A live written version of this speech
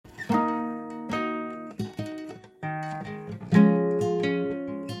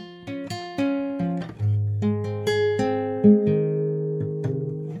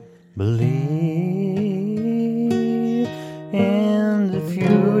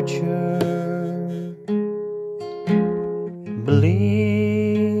future. Believe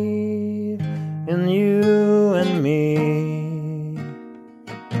in you and me.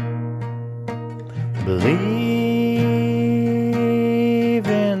 Believe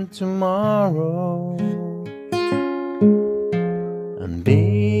in tomorrow. And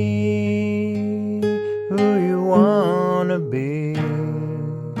be who you wanna be.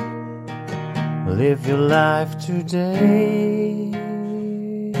 Live your life today.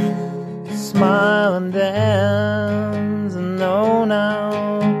 Smile and dance and know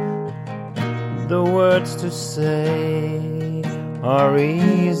now the words to say are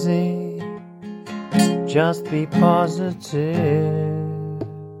easy. Just be positive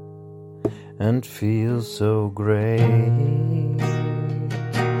and feel so great.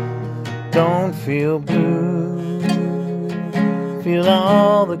 Don't feel blue, feel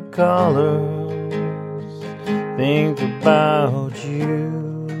all the colors. Think about you.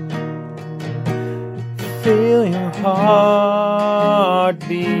 Feel your heart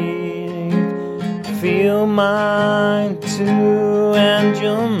beat. Feel mine too, and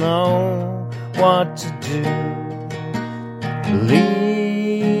you'll know what to do. Believe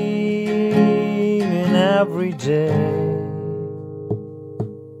in every day.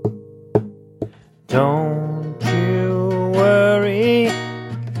 Don't you worry,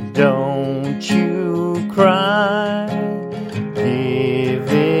 don't you cry. Give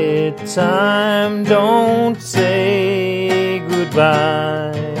it time, don't say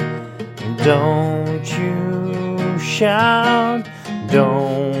goodbye. Don't you shout,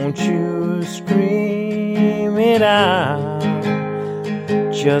 don't you scream it out.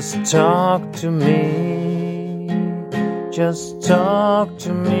 Just talk to me, just talk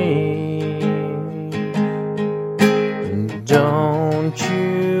to me. Don't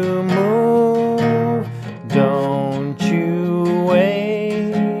you move, don't you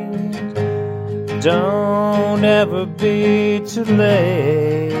wait. Don't ever be too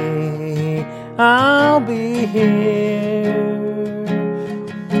late. I'll be here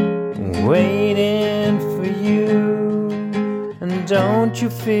waiting for you. And don't you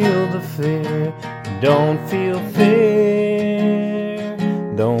feel the fear, don't feel fear.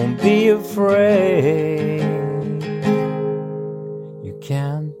 Don't be afraid. You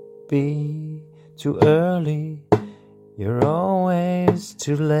can't be too early, you're always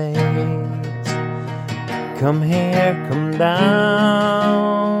too late. Come here, come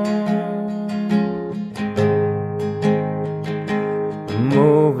down.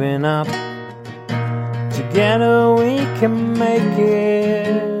 Moving up, together we can make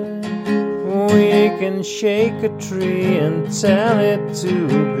it. We can shake a tree and tell it to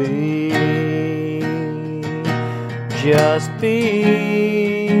be. Just be,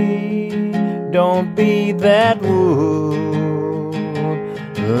 don't be that wood.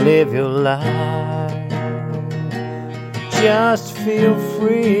 Live your life, just feel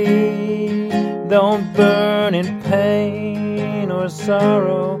free. Don't burn in pain or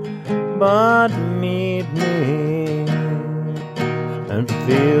sorrow, but meet me and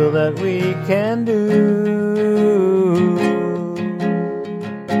feel that we can do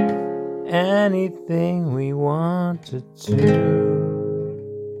anything we wanted to.